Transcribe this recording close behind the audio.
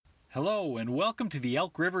Hello, and welcome to the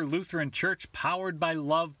Elk River Lutheran Church Powered by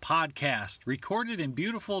Love podcast, recorded in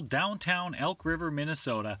beautiful downtown Elk River,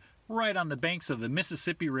 Minnesota, right on the banks of the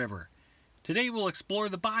Mississippi River. Today we'll explore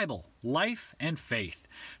the Bible, life, and faith.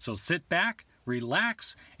 So sit back,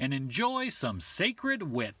 relax, and enjoy some sacred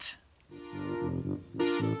wit.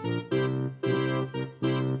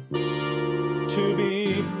 To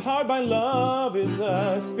be powered by love is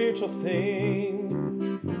a spiritual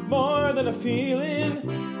thing, more than a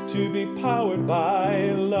feeling. To be powered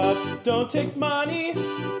by love. Don't take money,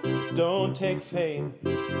 don't take fame,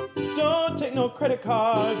 don't take no credit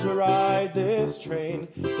card to ride this train.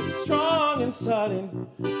 It's strong and sudden,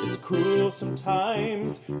 it's cruel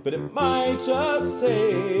sometimes, but it might just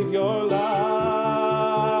save your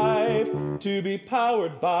life. To be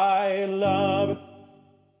powered by love.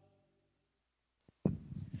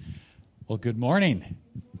 Well, good morning.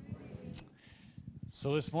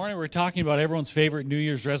 So this morning we're talking about everyone's favorite New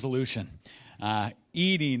Year's resolution,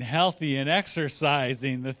 eating healthy and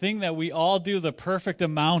exercising, the thing that we all do the perfect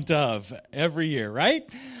amount of every year, right?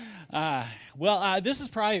 This is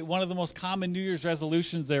probably one of the most common New Year's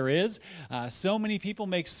resolutions there is. So many people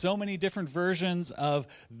make so many different versions of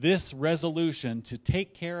this resolution: to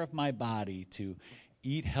take care of my body, to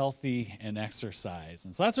eat healthy and exercise.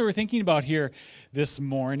 And so that's what we're thinking about here this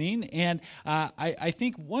morning. And I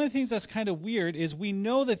think one of the things that's kind of weird is we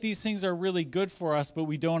know that these things are really good for us, but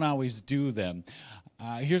we don't always do them.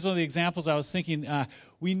 Here's one of the examples I was thinking.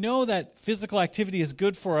 We know that physical activity is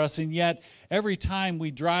good for us, and yet every time we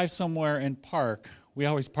drive somewhere and park, we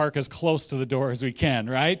always park as close to the door as we can,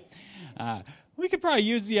 right? We could probably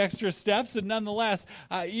use the extra steps, and nonetheless,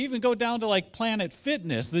 even go down to like Planet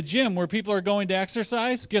Fitness, the gym where people are going to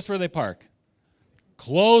exercise. Guess where they park?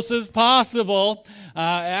 Close as possible.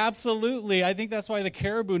 Absolutely. I think that's why the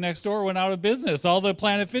Caribou next door went out of business. All the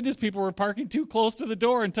Planet Fitness people were parking too close to the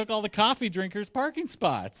door and took all the coffee drinkers' parking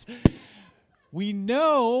spots. We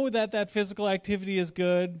know that physical activity is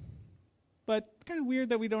good, but kind of weird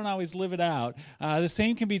that we don't always live it out. The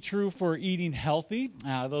same can be true for eating healthy.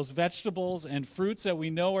 Those vegetables and fruits that we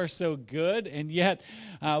know are so good, and yet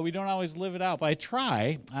we don't always live it out. But I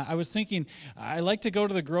try. I was thinking, I like to go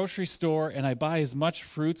to the grocery store and I buy as much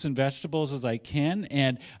fruits and vegetables as I can.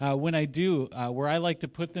 And when I do, where I like to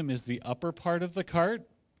put them is the upper part of the cart.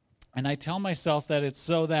 And I tell myself that it's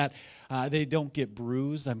so that they don't get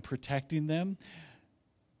bruised. I'm protecting them.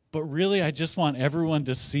 But really, I just want everyone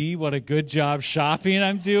to see what a good job shopping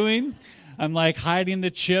I'm doing. I'm like hiding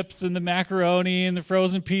the chips and the macaroni and the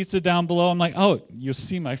frozen pizza down below. I'm like, oh, you'll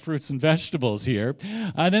see my fruits and vegetables here.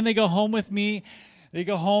 Then they go home with me. They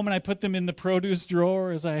go home and I put them in the produce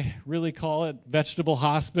drawer, as I really call it, vegetable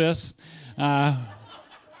hospice,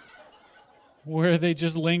 where they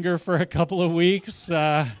just linger for a couple of weeks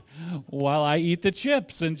while I eat the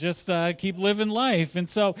chips and just keep living life. And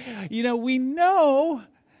so, we know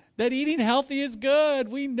that eating healthy is good.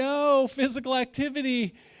 We know physical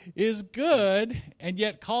activity is good, and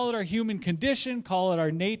yet call it our human condition, call it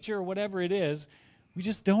our nature, whatever it is, we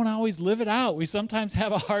just don't always live it out. We sometimes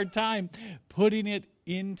have a hard time putting it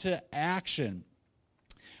into action.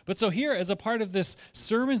 But so here, as a part of this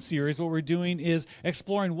sermon series, what we're doing is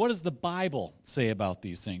exploring what does the Bible say about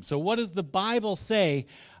these things. So what does the Bible say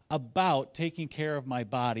about taking care of my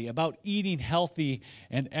body, about eating healthy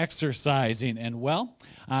and exercising? And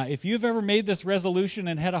if you've ever made this resolution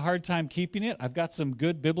and had a hard time keeping it, I've got some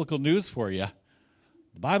good biblical news for you.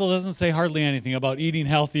 The Bible doesn't say hardly anything about eating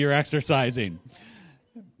healthy or exercising.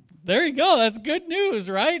 There you go. That's good news,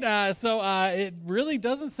 right? It really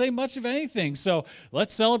doesn't say much of anything. So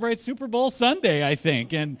let's celebrate Super Bowl Sunday, I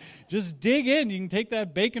think, and just dig in. You can take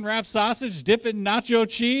that bacon-wrapped sausage, dip it in nacho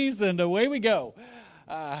cheese, and away we go.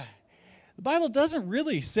 The Bible doesn't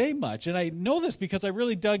really say much, and I know this because I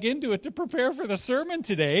really dug into it to prepare for the sermon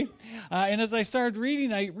today. And as I started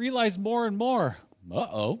reading, I realized more and more,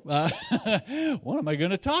 what am I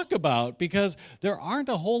going to talk about? Because there aren't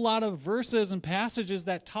a whole lot of verses and passages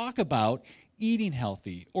that talk about eating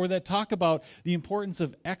healthy or that talk about the importance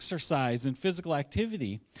of exercise and physical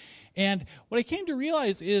activity. And what I came to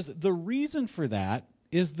realize is the reason for that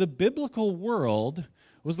is the biblical world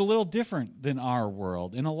was a little different than our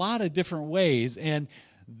world in a lot of different ways, and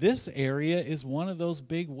this area is one of those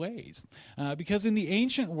big ways. Because in the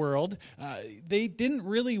ancient world, they didn't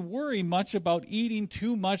really worry much about eating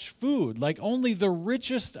too much food. Like only the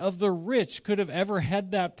richest of the rich could have ever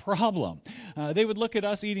had that problem. They would look at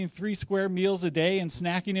us eating 3 square meals a day and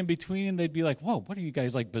snacking in between, and they'd be like, whoa, what are you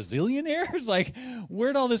guys, like bazillionaires? Like,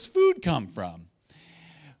 where'd all this food come from?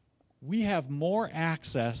 We have more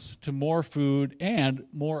access to more food and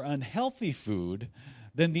more unhealthy food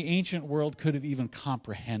than the ancient world could have even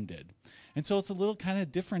comprehended. And so it's a little kind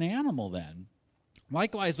of different animal then.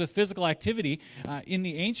 Likewise, with physical activity, in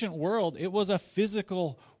the ancient world, it was a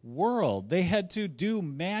physical world. They had to do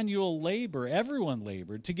manual labor. Everyone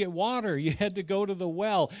labored. To get water, you had to go to the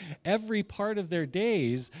well. Every part of their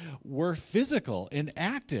days were physical and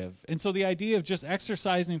active. And so the idea of just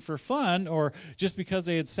exercising for fun or just because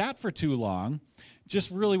they had sat for too long just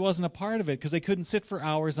really wasn't a part of it because they couldn't sit for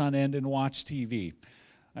hours on end and watch TV.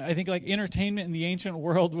 I think like entertainment in the ancient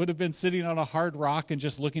world would have been sitting on a hard rock and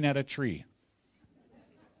just looking at a tree.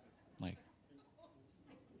 Like,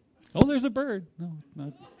 oh, there's a bird.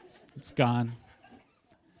 No, it's gone.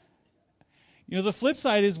 You know, the flip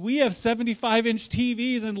side is we have 75-inch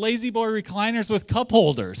TVs and lazy boy recliners with cup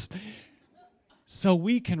holders. So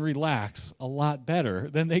we can relax a lot better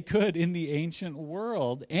than they could in the ancient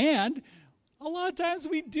world. And a lot of times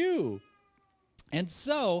we do. And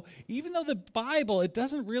so, even though the Bible, it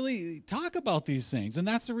doesn't really talk about these things, and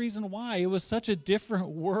that's the reason why it was such a different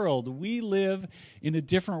world. We live in a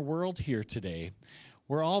different world here today,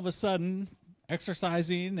 where all of a sudden,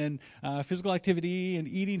 exercising and physical activity and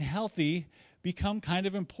eating healthy become kind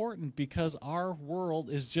of important because our world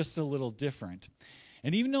is just a little different.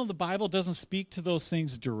 And even though the Bible doesn't speak to those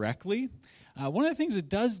things directly, one of the things it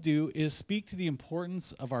does do is speak to the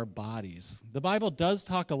importance of our bodies. The Bible does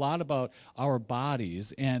talk a lot about our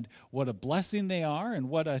bodies and what a blessing they are and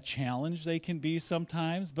what a challenge they can be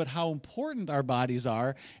sometimes, but how important our bodies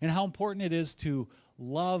are and how important it is to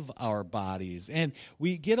love our bodies. And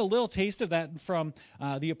we get a little taste of that from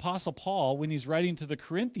the Apostle Paul when he's writing to the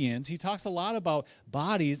Corinthians. He talks a lot about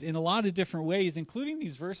bodies in a lot of different ways, including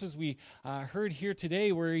these verses we heard here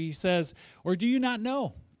today where he says, "Or do you not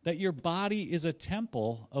know that your body is a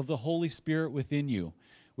temple of the Holy Spirit within you,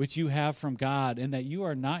 which you have from God, and that you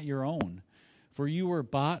are not your own? For you were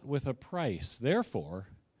bought with a price. Therefore,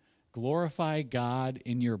 glorify God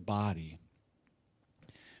in your body."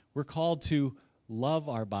 We're called to love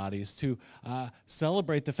our bodies, to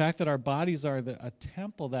celebrate the fact that our bodies are a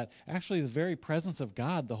temple, that actually the very presence of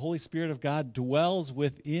God, the Holy Spirit of God, dwells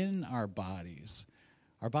within our bodies.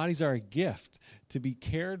 Our bodies are a gift to be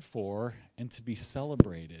cared for and to be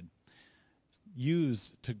celebrated,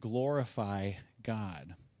 used to glorify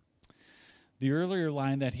God. The earlier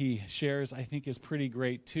line that he shares, I think, is pretty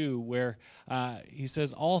great too, where he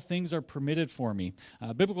says, "All things are permitted for me."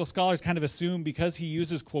 Biblical scholars kind of assume because he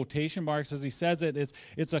uses quotation marks as he says it,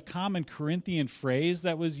 it's a common Corinthian phrase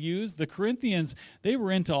that was used. The Corinthians, they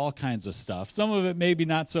were into all kinds of stuff. Some of it maybe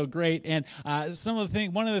not so great, and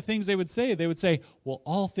one of the things they would say, "Well,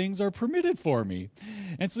 all things are permitted for me."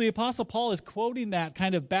 And so the Apostle Paul is quoting that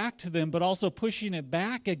kind of back to them, but also pushing it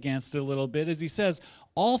back against it a little bit as he says,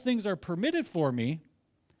 all things are permitted for me,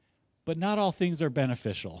 but not all things are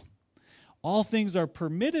beneficial. All things are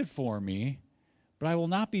permitted for me, but I will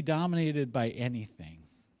not be dominated by anything.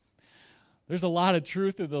 There's a lot of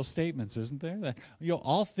truth in those statements, isn't there? That,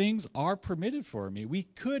 all things are permitted for me. We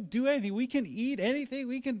could do anything. We can eat anything.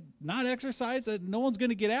 We can not exercise. No one's going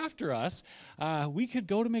to get after us. We could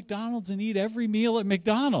go to McDonald's and eat every meal at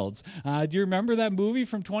McDonald's. Do you remember that movie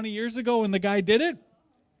from 20 years ago when the guy did it?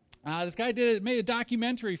 This guy made a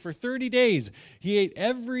documentary for 30 days. He ate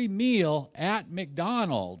every meal at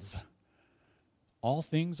McDonald's. All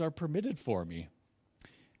things are permitted for me,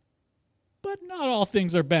 but not all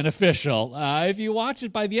things are beneficial. If you watch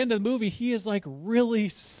it, by the end of the movie, he is like really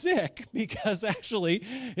sick because actually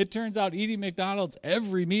it turns out eating McDonald's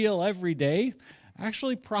every meal every day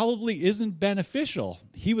actually probably isn't beneficial.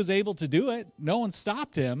 He was able to do it. No one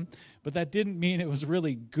stopped him, but that didn't mean it was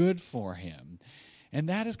really good for him. And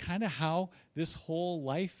that is kind of how this whole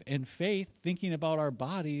life and faith, thinking about our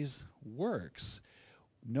bodies, works.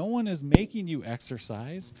 No one is making you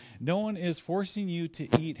exercise. No one is forcing you to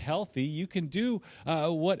eat healthy. You can do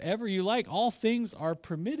whatever you like. All things are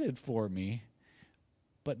permitted for me,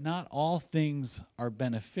 but not all things are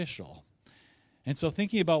beneficial. And so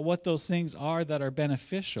thinking about what those things are that are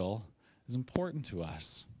beneficial is important to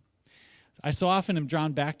us. I so often am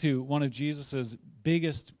drawn back to one of Jesus'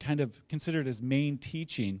 biggest, kind of considered his main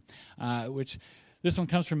teaching, which this one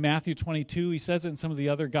comes from Matthew 22. He says it in some of the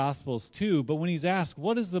other Gospels too. But when he's asked,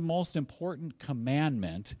 what is the most important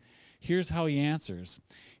commandment? Here's how he answers.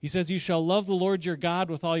 He says, "You shall love the Lord your God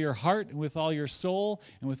with all your heart and with all your soul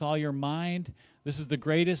and with all your mind. This is the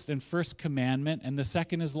greatest and first commandment, and the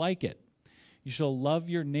second is like it. You shall love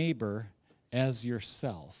your neighbor as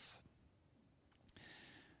yourself."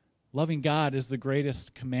 Loving God is the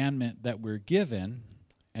greatest commandment that we're given.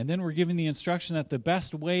 And then we're given the instruction that the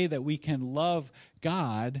best way that we can love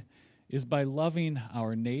God is by loving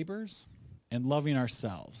our neighbors and loving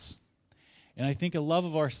ourselves. And I think a love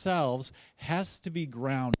of ourselves has to be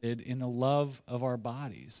grounded in a love of our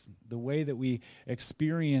bodies, the way that we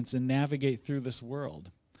experience and navigate through this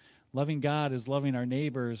world. Loving God is loving our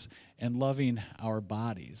neighbors and loving our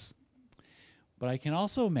bodies. But I can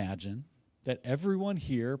also imagine that everyone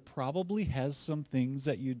here probably has some things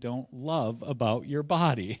that you don't love about your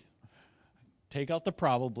body. Take out the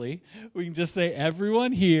probably. We can just say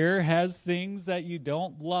everyone here has things that you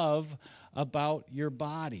don't love about your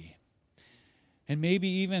body. And maybe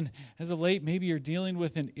even as of late, maybe you're dealing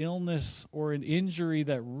with an illness or an injury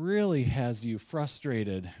that really has you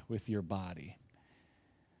frustrated with your body.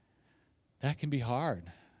 That can be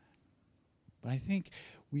hard. But I think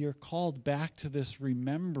we are called back to this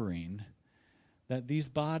remembering that these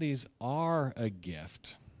bodies are a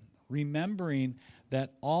gift. Remembering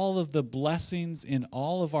that all of the blessings in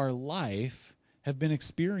all of our life have been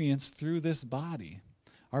experienced through this body.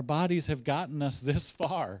 Our bodies have gotten us this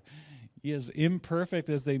far. As imperfect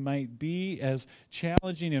as they might be, as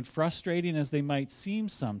challenging and frustrating as they might seem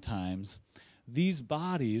sometimes, these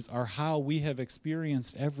bodies are how we have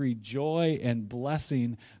experienced every joy and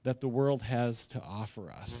blessing that the world has to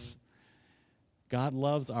offer us. God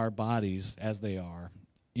loves our bodies as they are.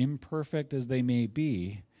 Imperfect as they may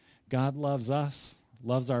be, God loves us,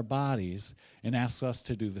 loves our bodies, and asks us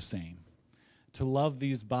to do the same. To love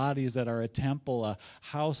these bodies that are a temple, a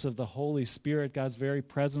house of the Holy Spirit, God's very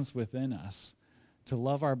presence within us. To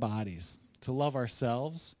love our bodies, to love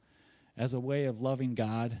ourselves as a way of loving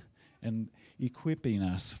God and equipping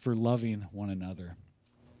us for loving one another.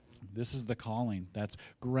 This is the calling that's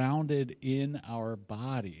grounded in our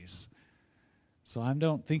bodies. So I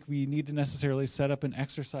don't think we need to necessarily set up an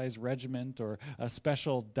exercise regimen or a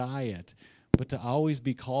special diet, but to always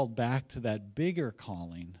be called back to that bigger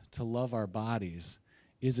calling to love our bodies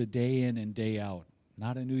is a day in and day out,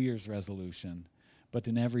 not a New Year's resolution, but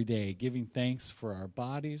an everyday, giving thanks for our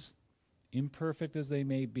bodies, imperfect as they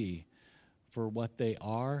may be, for what they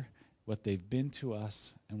are, what they've been to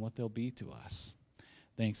us, and what they'll be to us.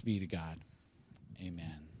 Thanks be to God.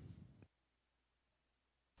 Amen.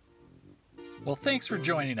 Well, thanks for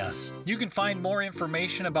joining us. You can find more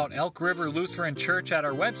information about Elk River Lutheran Church at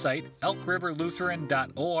our website,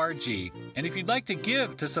 elkriverlutheran.org. And if you'd like to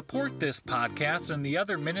give to support this podcast and the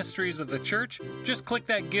other ministries of the church, just click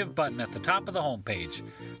that Give button at the top of the homepage.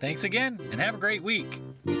 Thanks again, and have a great week.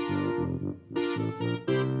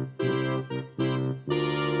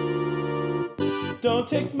 Don't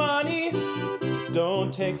take money,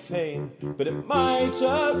 don't take fame, but it might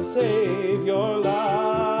just save your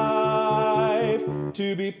life.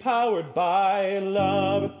 To be powered by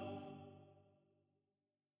love.